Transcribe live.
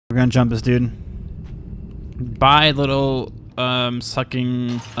We're gonna jump this dude. Bye, little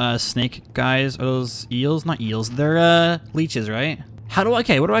sucking snake guys. Are those eels? Not eels. They're leeches, right? How do I?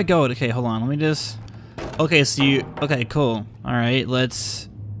 Okay, where do I go? Okay, hold on. Let me just. Okay, so you. Okay, cool. All right, let's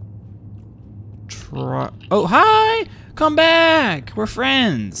try. Oh, hi! Come back. We're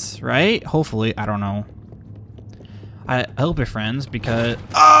friends, right? Hopefully, I don't know. I hope we're friends because.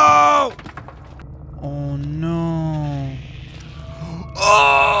 Oh! Oh no!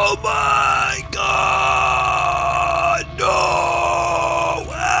 Oh my God! No!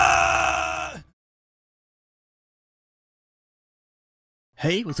 Ah!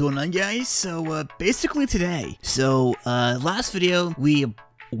 Hey, what's going on, guys? So, basically today. Last video we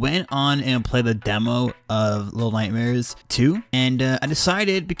went on and played the demo of Little Nightmares 2, and I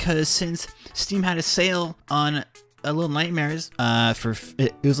decided because since Steam had a sale on Little Nightmares,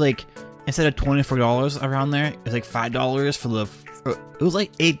 it was like instead of $24 around there, it was like $5 for the. It was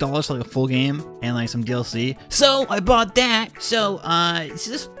like $8 for like a full game and like some DLC. So I bought that. So it's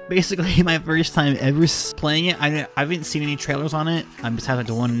just basically my first time ever playing it. I haven't seen any trailers on it. Besides like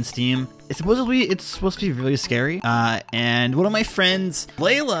the one in Steam. It's supposed to be really scary. And one of my friends,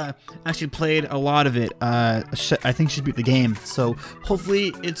 Layla, actually played a lot of it. I think she beat the game. So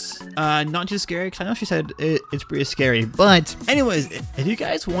hopefully it's not too scary, because I know she said it's pretty scary. But anyways, if you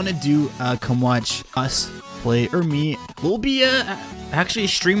guys want to do come watch us play, or me, we'll be actually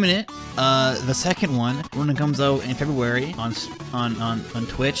streaming it, the second one when it comes out in February on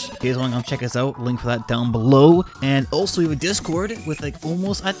Twitch. If you guys want to come check us out, link for that down below. And also we have a Discord with like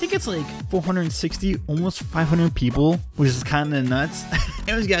almost, I think it's like 460, almost 500 people, which is kind of nuts.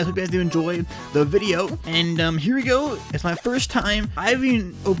 Anyways, guys, hope you guys do enjoy the video. And here we go. It's my first time. I haven't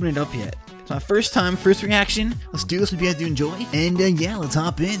even opened it up yet. It's my first time, first reaction. Let's do this. Hope you guys do enjoy. And yeah, let's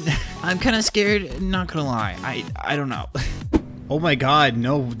hop in. I'm kind of scared, not gonna lie. I don't know. Oh my God,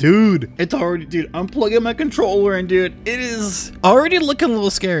 no, dude. It's already, dude, I'm plugging my controller in, dude. It is already looking a little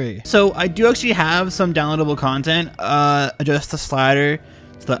scary. So I do actually have some downloadable content. Adjust the slider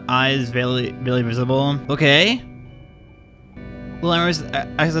so the eye is barely visible. Okay. Alarms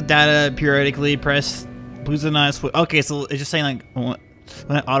access data periodically. Press blues and eyes. Okay, so it's just saying like when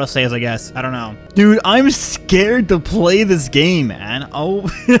it auto saves, I guess. I don't know. Dude, I'm scared to play this game, man. Oh,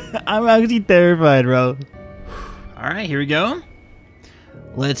 I'm actually terrified, bro. All right, here we go.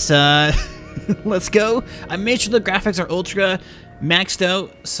 Let's let's go. I made sure the graphics are ultra maxed out,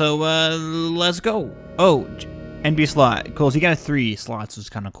 so let's go. Oh, NB slot. Cool. So you got 3 slots, which is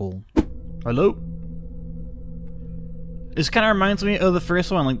kind of cool. Hello. This kind of reminds me of the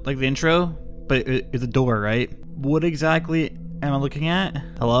first one, like the intro, but it's a door, right? What exactly am I looking at?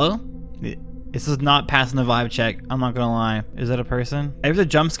 Hello? This is not passing the vibe check. I'm not gonna lie. Is that a person? If there's a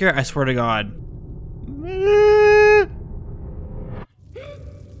jump scare, I swear to God.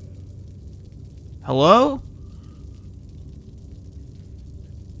 Hello?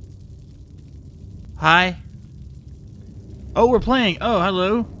 Hi. Oh, we're playing. Oh,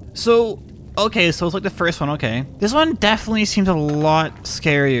 hello. So, okay, so it's like the first one. Okay. This one definitely seems a lot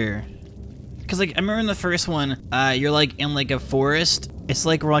scarier. Cause like, I remember in the first one, you're like in like a forest. It's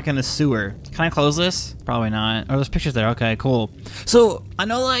like we're like in a sewer. Can I close this? Probably not. Oh, there's pictures there. Okay, cool. So, I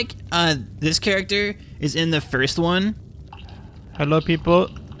know like, this character is in the first one. Hello, people.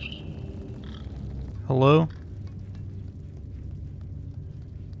 Hello?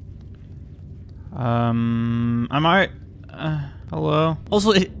 I'm alright. Hello?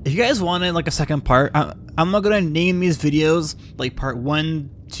 Also, if you guys wanted like a second part, I'm not gonna name these videos like part 1,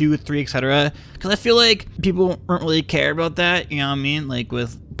 2, 3, etc. Because I feel like people don't really care about that, you know what I mean? Like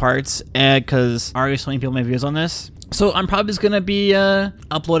with parts, because already so many people make videos on this. So I'm probably just gonna be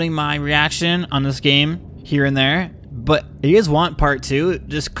uploading my reaction on this game here and there. But if you guys want part 2,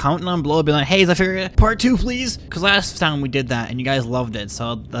 just comment down below, be like, hey, is that favorite part 2, please? Because last time we did that and you guys loved it,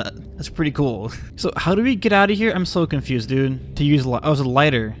 so that's pretty cool. So how do we get out of here? I'm so confused, dude. To use, oh, it's a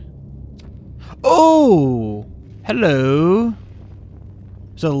lighter. Oh, hello.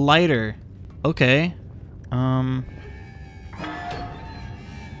 It's a lighter. Okay. That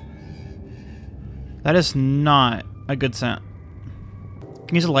is not a good sound. Can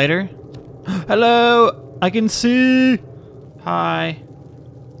you use a lighter? Hello. I can see. Hi.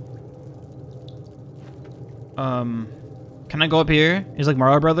 Can I go up here? It's like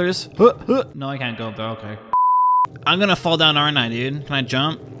Mario Brothers. No, I can't go up there. Okay. I'm gonna fall down, aren't I, dude? Can I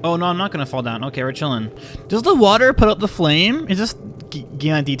jump? Oh no, I'm not gonna fall down. Okay, we're chilling. Does the water put up the flame? Is this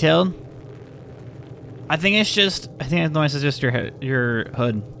getting detailed? I think it's just. I think it's just your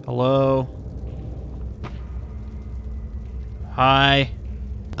hood. Hello. Hi.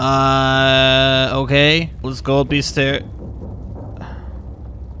 Okay. Let's go up these stairs.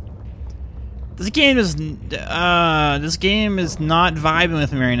 This game is not vibing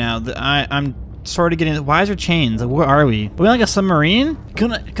with me right now. I'm sort of getting. Why is there chains? Like, where are we? Are we like a submarine?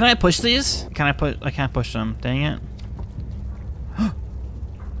 Can I push these? I can't push them. Dang it.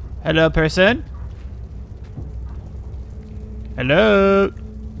 Hello, person. Hello.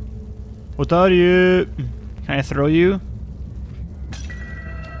 What are you? Can I throw you?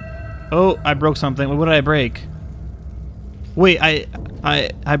 Oh, I broke something. What did I break? Wait, I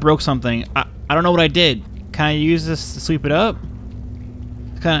broke something. I don't know what I did. Can I use this to sweep it up?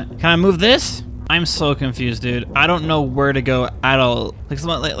 Can I move this? I'm so confused, dude. I don't know where to go at all.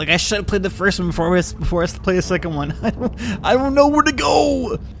 Like I should have played the first one before I play the second one. I don't know where to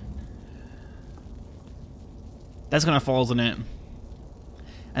go. That's gonna fall, isn't it?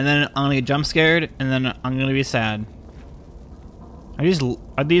 And then I'm gonna get jump scared, and then I'm gonna be sad. Are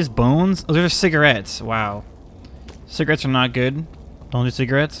these bones? Oh, those are cigarettes. Wow. Cigarettes are not good. Don't do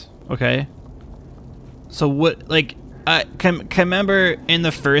cigarettes. Okay. So what? Like, I can remember in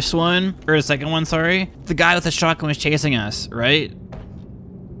the first one or the second one. Sorry, the guy with the shotgun was chasing us, right?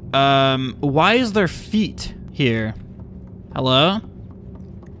 Why is there feet here? Hello?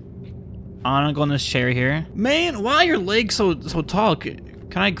 I'm gonna go in this chair here. Man, why are your legs so tall?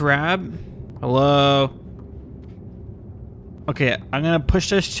 Can I grab? Hello? Okay, I'm gonna push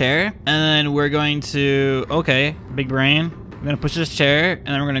this chair, and then we're going to... Okay, big brain. I'm gonna push this chair, and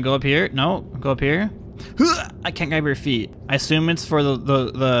then we're gonna go up here. No, go up here. I can't grab your feet. I assume it's for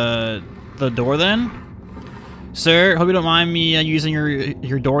the door then? Sir, hope you don't mind me using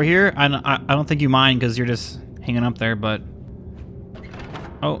your door here. I don't think you mind because you're just hanging up there, but...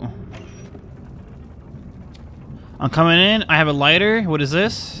 Oh. I'm coming in. I have a lighter. What is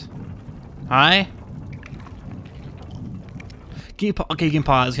this? Hi. Okay, you can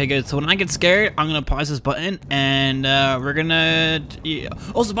pause. Okay, good. So when I get scared, I'm gonna pause this button, and we're gonna.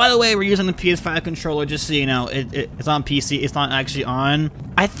 Also, by the way, we're using the PS5 controller. Just so you know, it's on PC. It's not actually on.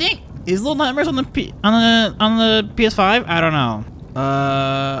 I think is Little Nightmares on the PS5. I don't know.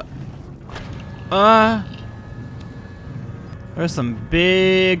 There's some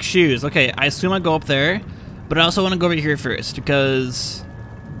big shoes. Okay, I assume I go up there, but I also want to go over here first because.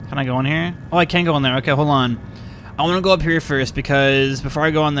 Can I go in here? Oh, I can go in there. Okay, hold on. I want to go up here first because before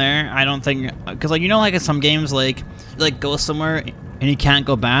I go in there, I don't think, because like, you know, like in some games, like go somewhere and you can't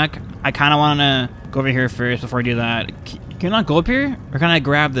go back. I kind of want to go over here first before I do that. Can I not go up here? Or can I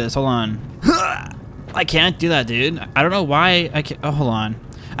grab this? Hold on. I can't do that, dude. I don't know why I can't. Oh, hold on.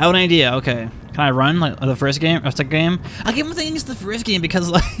 I have an idea. Okay. Can I run like the first game or second game? I keep on thinking it's the first game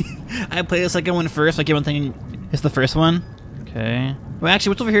because like I played the second one first. I keep on thinking it's the first one. Okay. Well, actually,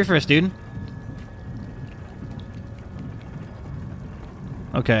 what's over here first, dude?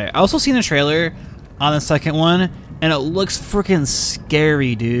 Okay, I also seen the trailer on the second one, and it looks freaking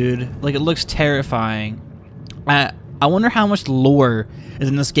scary, dude. Like, it looks terrifying. I wonder how much lore is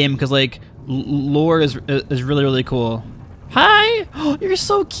in this game, because, like, lore is really, really cool. Hi! Oh, you're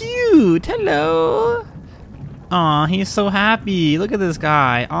so cute! Hello! Aw, he's so happy. Look at this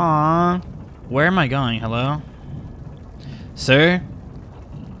guy. Aw. Where am I going? Hello? Sir?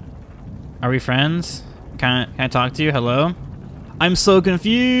 Are we friends? Can I talk to you? Hello? I'm so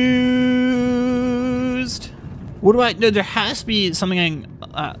confused. What do I... No, there has to be something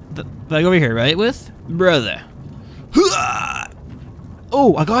that I go over here, right, with? Brother.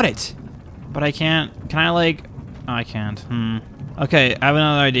 Oh, I got it. But I can't... Can I, like... Oh, I can't. Okay, I have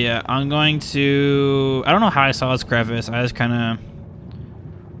another idea. I'm going to... I don't know how I saw this crevice. I just kind of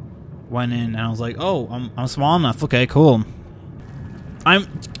went in, and I was like, oh, I'm small enough. Okay, cool.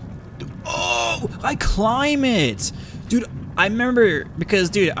 Oh, I climb it. Dude, I remember because,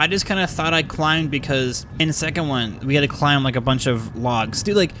 dude, I just kind of thought I climbed because in the second one, we had to climb like a bunch of logs.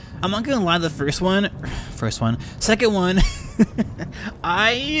 Dude, like, I'm not gonna lie, the second one,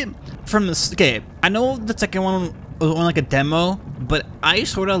 okay, I know the second one was only like a demo, but I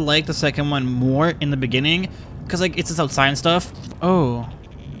sort of like the second one more in the beginning because, like, it's just outside and stuff. Oh.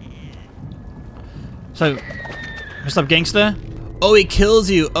 So, what's up, gangsta? Oh, he kills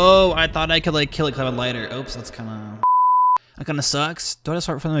you. Oh, I thought I could, like, kill it because I have a lighter. Oops, that kind of sucks. Do I have to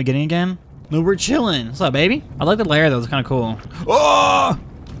start from the beginning again? No, we're chilling. What's up, baby? I like the layer, though. It's kind of cool. Oh!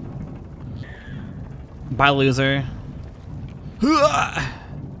 Bye, loser.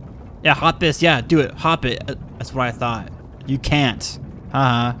 Yeah, hop this. Yeah, do it. Hop it. That's what I thought. You can't.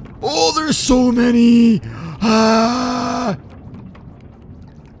 Oh, there's so many.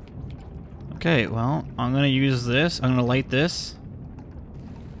 Okay, well, I'm going to use this. I'm going to light this.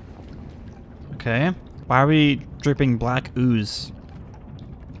 Okay. Why are we dripping black ooze?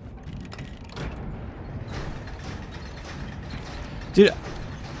 Dude,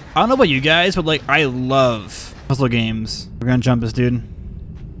 I don't know about you guys, but like, I love puzzle games. We're gonna jump this dude.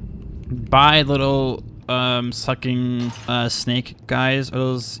 Bye, little sucking snake guys. Are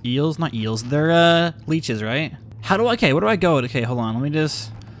those eels? Not eels. They're leeches, right? How do I? Okay, where do I go? Okay, hold on. Let me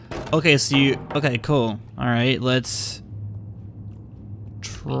just. Okay, so you. Okay, cool. All right, let's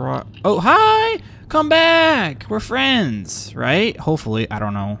try. Oh, hi! Come back. We're friends, right? Hopefully, I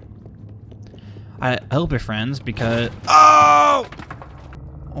don't know. I hope we're friends because. Oh!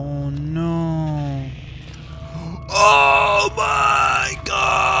 Oh no! Oh my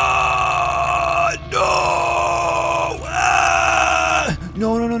God! No! Ah!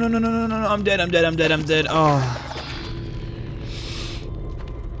 No! No! No! No! No! No! No! No! I'm dead! I'm dead! I'm dead! I'm dead! Oh!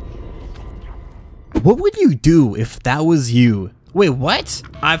 What would you do if that was you? Wait, what?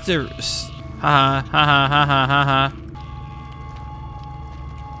 I have to. Ha ha ha ha ha ha ha.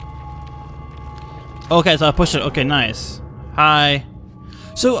 Okay, so I pushed it. Okay, nice. Hi.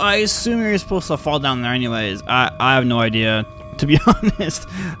 So I assume you're supposed to fall down there anyways. I have no idea, to be honest.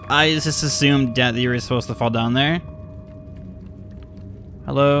 I just assumed that you were supposed to fall down there.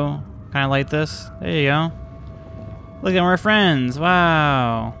 Hello? Can I light this? There you go. Look at, we're friends.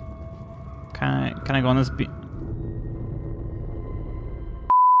 Wow. Can I go on this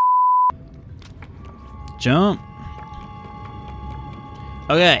jump?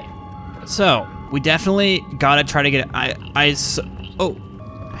 Okay. So, we definitely gotta try to get it. Oh.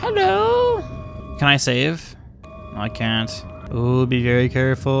 Hello? Can I save? No, I can't. Oh, be very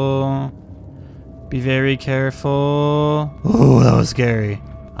careful. Be very careful. Oh, that was scary.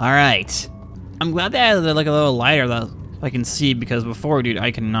 Alright. I'm glad they added like a little lighter that I can see, because before, dude,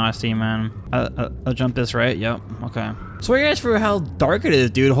 I cannot see, man. I'll jump this, right? Yep. Okay. Sorry guys for how dark it is,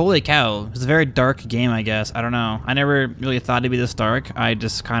 dude. Holy cow. It's a very dark game, I guess. I don't know. I never really thought it'd be this dark. I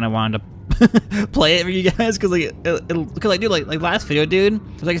just kind of wanted to play it for you guys, because like dude, like last video, dude,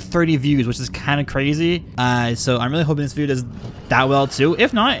 there's like 30 views, which is kind of crazy. So I'm really hoping this video does that well too.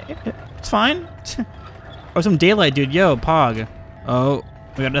 If not, it's fine. Or some daylight, dude. Yo, Pog. Oh,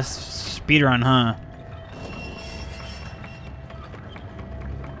 we got a speedrun, huh?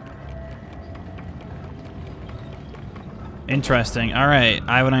 Interesting. All right,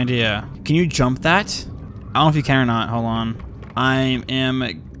 I have an idea. Can you jump that? I don't know if you can or not. Hold on. I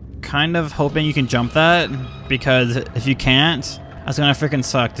am kind of hoping you can jump that, because if you can't, that's gonna freaking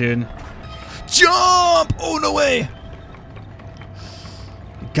suck, dude. Jump! Oh, no way!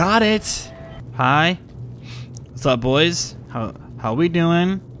 Got it. Hi. What's up, boys? How we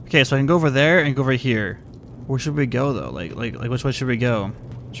doing? Okay, so I can go over there and go over here. Where should we go though? Like which way should we go?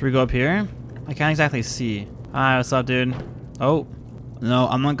 Should we go up here? I can't exactly see. Hi, what's up, dude? Oh, no,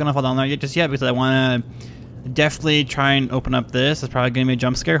 I'm not gonna fall down there just yet, because I wanna definitely try and open up this. It's probably gonna be a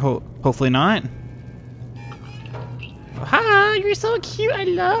jump scare. Hopefully not. Hi, you're so cute. I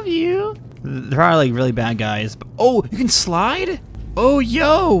love you. They're probably like really bad guys. But, oh, you can slide? Oh,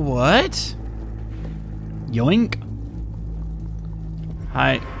 yo, what? Yoink.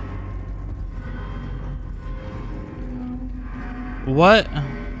 Hi. What?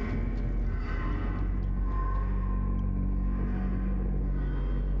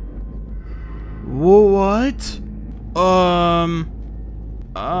 What?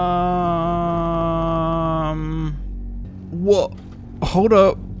 What? Hold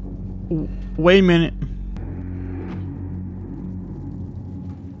up. Wait a minute.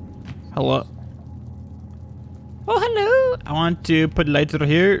 Hello? Oh, hello. I want to put lights over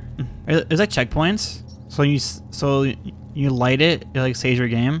here. Is that checkpoints? So you light it, it like saves your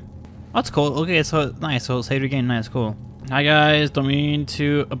game. Oh, that's cool. Okay, so nice. So save your game. Nice, cool. Hi guys. Don't mean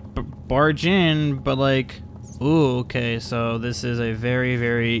to barge in, but like, ooh, okay. So this is a very,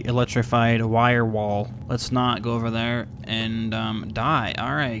 very electrified wire wall. Let's not go over there and die.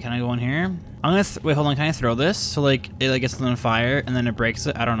 All right. Can I go in here? I'm gonna wait. Hold on. Can I throw this? So like it like gets on fire and then it breaks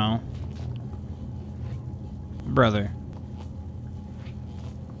it. I don't know. Brother.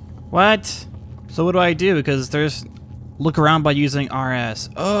 What? So what do I do? Because there's look around by using RS.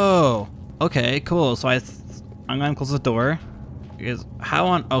 Oh, okay, cool. So I'm gonna close the door. Because how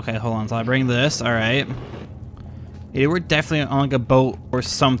on? Okay, hold on. So I bring this. All right. Yeah, we're definitely on like a boat or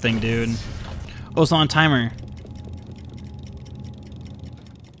something, dude. Oh, it's on timer.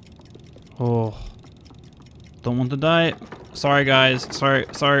 Oh, don't want to die. Sorry, guys. Sorry.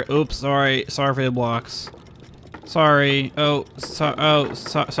 Oops. Sorry for the blocks. Sorry. Oh,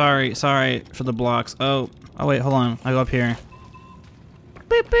 sorry for the blocks. Oh, wait, hold on. I go up here.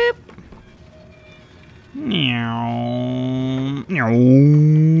 Beep beep. Meow.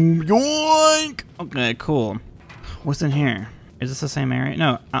 Yoink. Okay, cool. What's in here? Is this the same area?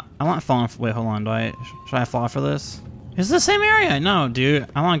 No, I want falling. Wait, hold on. Should I fall for this? Is it the same area? No, dude.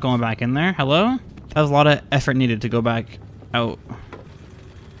 I'm not going back in there. Hello? That was a lot of effort needed to go back out.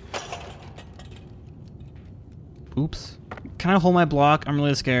 Oops. Can I hold my block? I'm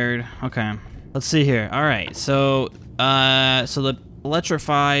really scared. Okay. Let's see here. All right. So the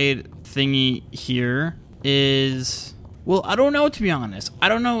electrified thingy here is... Well, I don't know, to be honest. I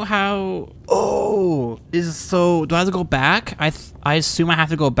don't know how... Oh! So, do I have to go back? I assume I have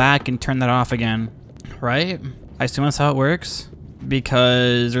to go back and turn that off again. Right? I assume that's how it works.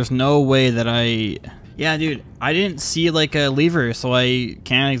 Because there's no way that I... Yeah, dude. I didn't see, like, a lever, so I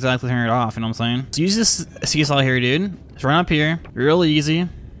can't exactly turn it off, you know what I'm saying? So use this seesaw here, dude. Just run up here. Real easy. Okay,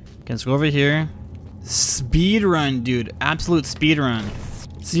 let's go over here. Speed run, dude. Absolute speed run.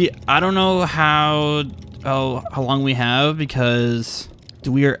 See, I don't know how long we have, because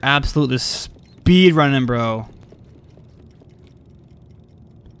we are absolutely speed running, bro.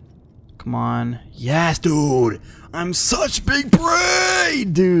 Come on. Yes, dude. I'm such big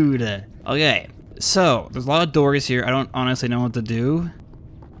brain, dude. Okay, so there's a lot of doors here. I don't honestly know what to do.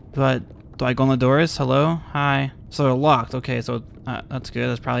 But do I go on the doors? Hello? Hi. So they're locked. Okay, so that's good.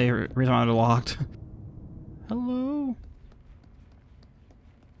 That's probably the reason why they're locked. Hello?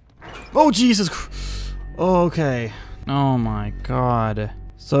 Oh, Jesus Christ. Oh, okay. Oh my god.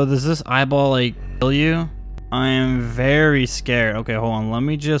 So does this eyeball, like, kill you? I am very scared. Okay, hold on. Let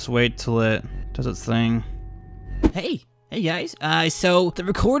me just wait till it does its thing. Hey guys. So the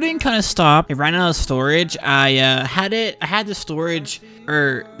recording kind of stopped. It ran out of storage. I had the storage,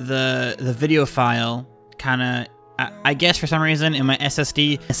 or the video file kind of, I guess for some reason in my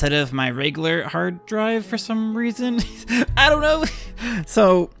SSD instead of my regular hard drive for some reason. I don't know.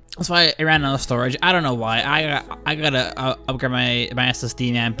 So that's why it ran out of storage. I don't know why. I gotta upgrade my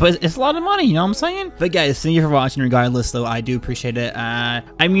SSD, man. But it's a lot of money, you know what I'm saying? But guys, thank you for watching regardless, though. I do appreciate it. I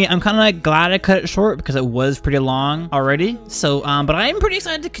mean, I'm kind of like glad I cut it short because it was pretty long already. So, but I'm pretty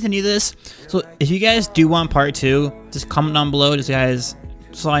excited to continue this. So if you guys do want part 2, just comment down below, just guys,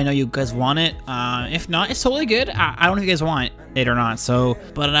 so I know you guys want it. If not, it's totally good. I don't know if you guys want it or not. So,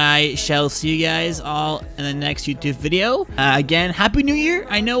 but I shall see you guys all in the next YouTube video. Again, Happy New Year.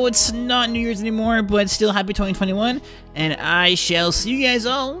 I know it's not New Year's anymore, but still Happy 2021. And I shall see you guys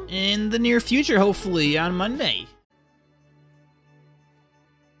all in the near future, hopefully on Monday.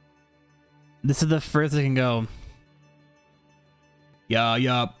 This is the furthest I can go. Yeah.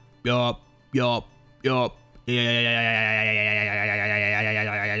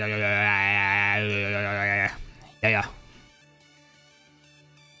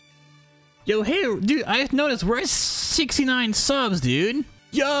 Yo, hey, dude, I noticed we're at 69 subs, dude.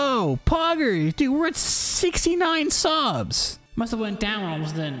 Yo, Pogger, dude, we're at 69 subs. Must have went down when I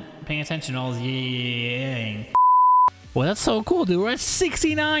wasn't paying attention to all this yaying. Well, that's so cool, dude. We're at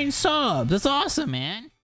 69 subs. That's awesome, man.